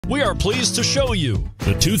We are pleased to show you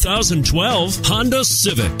the 2012 Honda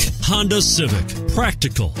Civic. Honda Civic.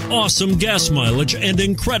 Practical, awesome gas mileage, and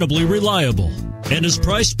incredibly reliable. And is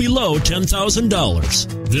priced below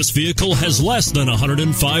 $10,000. This vehicle has less than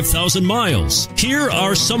 105,000 miles. Here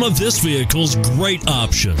are some of this vehicle's great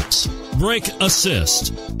options: brake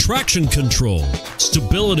assist, traction control,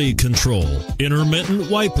 stability control,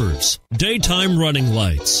 intermittent wipers, daytime running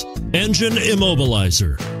lights, engine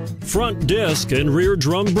immobilizer, front disc and rear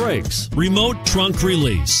drum brakes, remote trunk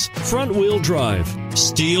release, front wheel drive,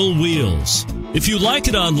 steel wheels. If you like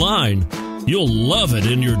it online, you'll love it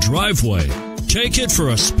in your driveway. Take it for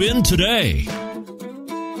a spin today.